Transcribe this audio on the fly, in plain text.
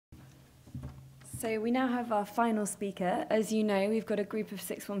So we now have our final speaker. As you know, we've got a group of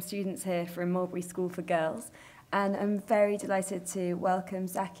sixth form students here from Mulberry School for Girls, and I'm very delighted to welcome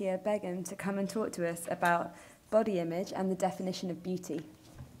Zakia Begum to come and talk to us about body image and the definition of beauty.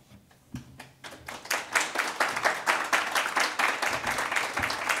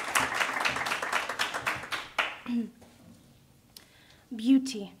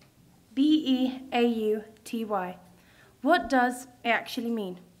 Beauty, B-E-A-U-T-Y. What does it actually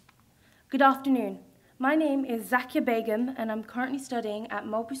mean? Good afternoon. My name is Zakia Begum, and I'm currently studying at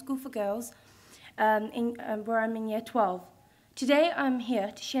Mulberry School for Girls, where I'm in year 12. Today I'm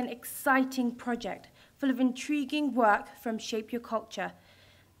here to share an exciting project full of intriguing work from Shape Your Culture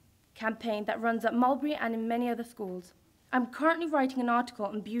campaign that runs at Mulberry and in many other schools. I'm currently writing an article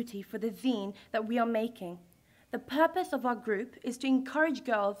on beauty for the zine that we are making. The purpose of our group is to encourage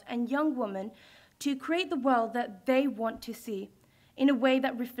girls and young women to create the world that they want to see in a way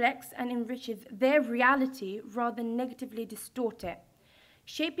that reflects and enriches their reality rather than negatively distort it.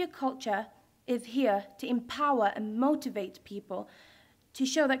 Shape Your Culture is here to empower and motivate people to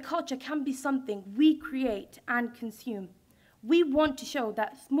show that culture can be something we create and consume. We want to show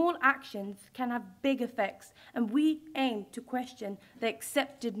that small actions can have big effects, and we aim to question the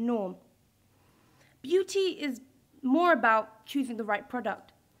accepted norm. Beauty is more about choosing the right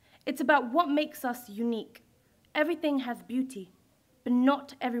product. It's about what makes us unique. Everything has beauty, but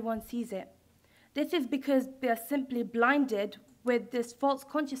not everyone sees it. This is because they are simply blinded with this false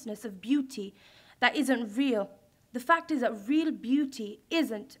consciousness of beauty that isn't real. The fact is that real beauty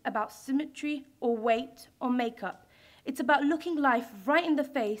isn't about symmetry or weight or makeup. It's about looking life right in the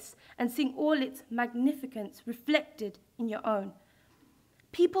face and seeing all its magnificence reflected in your own.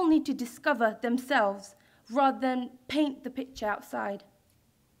 People need to discover themselves rather than paint the picture outside.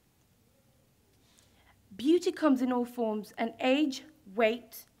 Beauty comes in all forms, and age,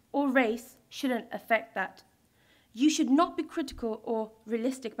 weight, or race shouldn't affect that. You should not be critical or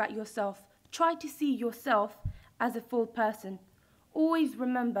realistic about yourself. Try to see yourself as a full person. Always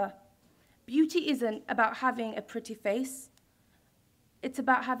remember, beauty isn't about having a pretty face. It's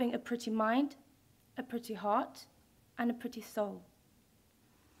about having a pretty mind, a pretty heart, and a pretty soul.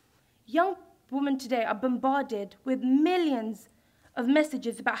 Young women today are bombarded with millions of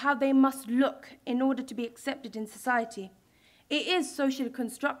messages about how they must look in order to be accepted in society. It is socially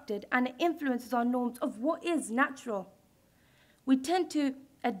constructed, and it influences our norms of what is natural. We tend to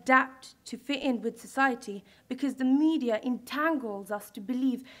adapt to fit in with society because the media entangles us to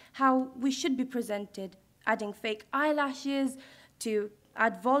believe how we should be presented, adding fake eyelashes to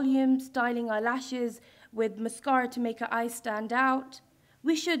add volume, styling our lashes with mascara to make our eyes stand out.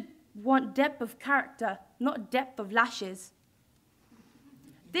 We should want depth of character, not depth of lashes.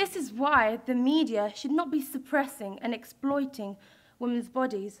 This is why the media should not be suppressing and exploiting women's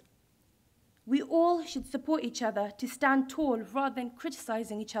bodies. We all should support each other to stand tall rather than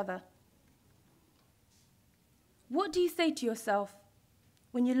criticizing each other. What do you say to yourself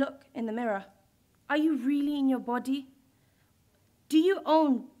when you look in the mirror? Are you really in your body? Do you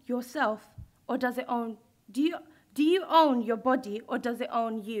own yourself, or does it own? Do you own your body, or does it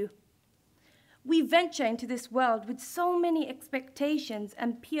own you? We venture into this world with so many expectations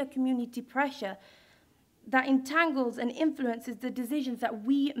and peer community pressure that entangles and influences the decisions that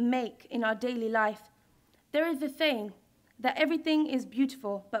we make in our daily life. There is a saying that everything is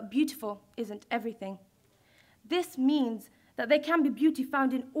beautiful, but beautiful isn't everything. This means that there can be beauty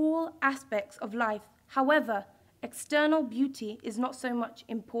found in all aspects of life. However, external beauty is not so much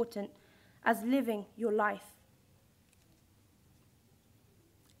important as living your life.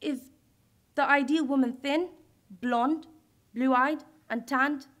 Is the ideal woman thin, blonde, blue-eyed, and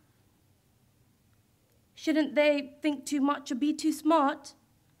tanned? Shouldn't they think too much or be too smart?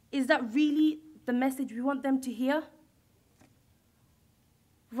 Is that really the message we want them to hear?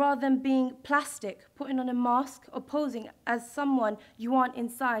 Rather than being plastic, putting on a mask, or posing as someone you aren't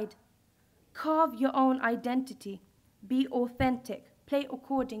inside. Carve your own identity. Be authentic. Play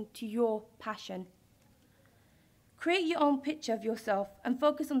according to your passion. Create your own picture of yourself and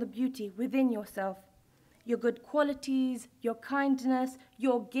focus on the beauty within yourself. Your good qualities, your kindness,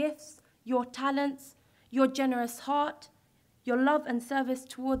 your gifts, your talents, your generous heart, your love and service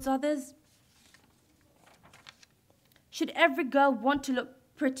towards others. Should every girl want to look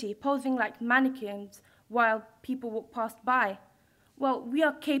pretty, posing like mannequins while people walk past by? Well, we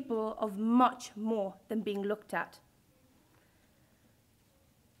are capable of much more than being looked at.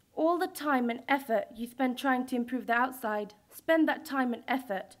 All the time and effort you spend trying to improve the outside, spend that time and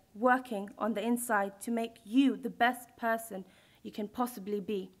effort working on the inside to make you the best person you can possibly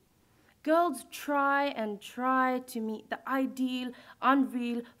be. Girls try and try to meet the ideal,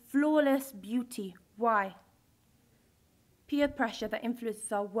 unreal, flawless beauty. Why? Peer pressure that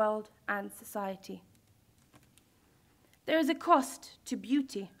influences our world and society. There is a cost to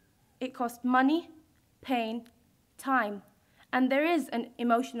beauty. It costs money, pain, time, and there is an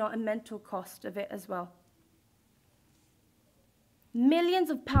emotional and mental cost of it as well. Millions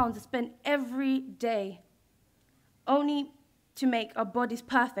of pounds are spent every day only to make our bodies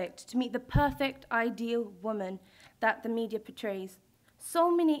perfect, to meet the perfect ideal woman that the media portrays.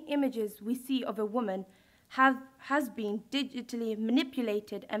 So many images we see of a woman has been digitally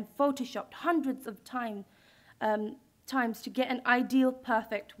manipulated and photoshopped hundreds of times to get an ideal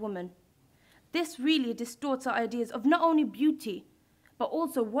perfect woman. This really distorts our ideas of not only beauty, but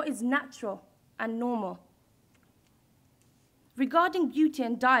also what is natural and normal. Regarding beauty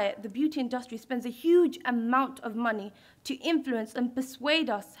and diet, the beauty industry spends a huge amount of money to influence and persuade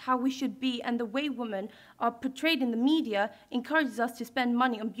us how we should be, and the way women are portrayed in the media encourages us to spend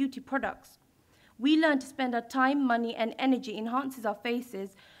money on beauty products. We learn to spend our time, money, and energy enhances our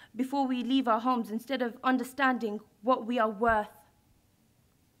faces before we leave our homes instead of understanding what we are worth.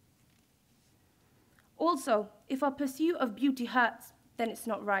 Also, if our pursuit of beauty hurts, then it's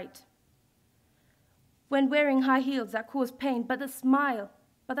not right. When wearing high heels that cause pain, but that smile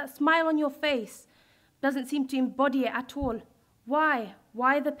on your face doesn't seem to embody it at all. Why?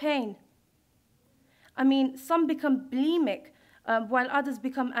 Why the pain? I mean, some become bulimic, while others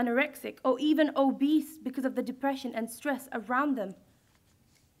become anorexic or even obese because of the depression and stress around them.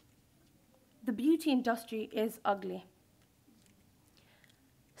 The beauty industry is ugly.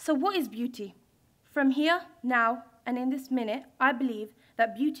 So what is beauty? From here, now, and in this minute, I believe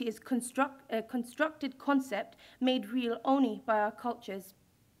that beauty is a constructed concept made real only by our cultures.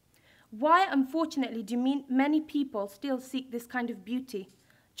 Why, unfortunately, do many people still seek this kind of beauty?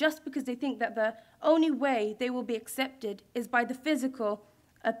 Just because they think that the only way they will be accepted is by the physical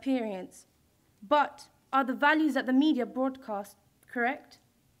appearance. But are the values that the media broadcast correct?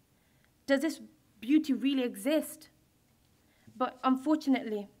 Does this beauty really exist? But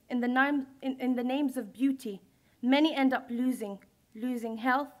unfortunately, in the names of beauty, many end up losing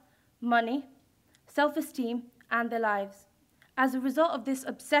health, money, self-esteem, and their lives. As a result of this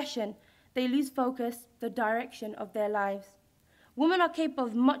obsession, they lose focus, the direction of their lives. Women are capable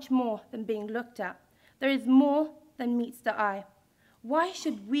of much more than being looked at. There is more than meets the eye. Why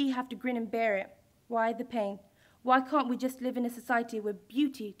should we have to grin and bear it? Why the pain? Why can't we just live in a society where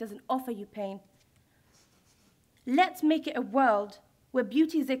beauty doesn't offer you pain? Let's make it a world where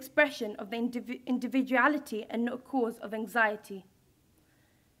beauty is the expression of the individuality and not a cause of anxiety.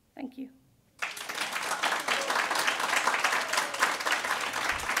 Thank you.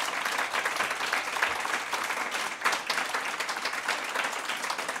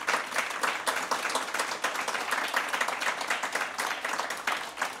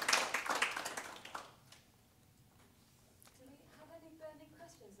 Do we have any burning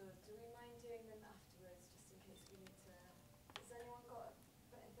questions, or do we mind doing them afterwards, just in case we need to? Has anyone got?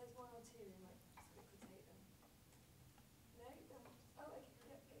 But if there's one or two, we might just quickly take them. No? Then, oh, okay.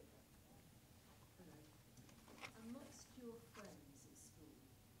 Yep, go for it. Hello. Amongst your friends at school,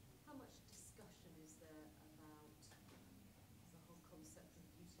 how much discussion is there about the whole concept of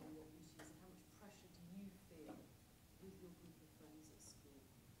beauty and what beauty is, and how much pressure do you feel with your group of friends at school?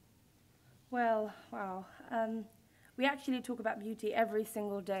 Well, wow. We actually talk about beauty every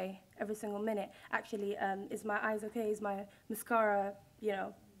single day, every single minute. Actually, is my eyes okay? Is my mascara,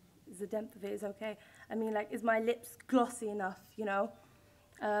 is the depth of it is okay? I mean, like, is my lips glossy enough,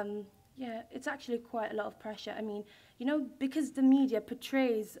 Yeah, it's actually quite a lot of pressure. I mean, because the media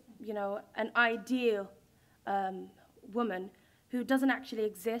portrays, an ideal woman who doesn't actually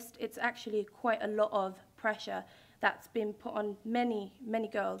exist, it's actually quite a lot of pressure that's been put on many, many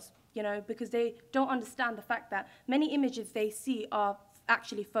girls, because they don't understand the fact that many images they see are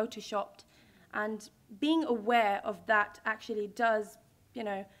actually photoshopped. And being aware of that actually does,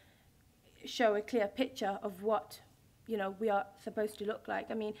 show a clear picture of what, we are supposed to look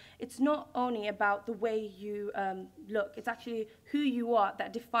like. I mean, it's not only about the way you look, it's actually who you are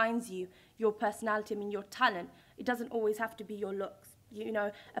that defines you, your personality, your talent. It doesn't always have to be your looks.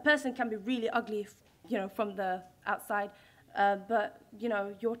 A person can be really ugly, from the outside, but,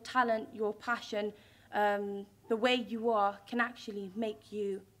 your talent, your passion, the way you are can actually make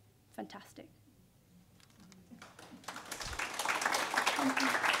you fantastic. Thank you.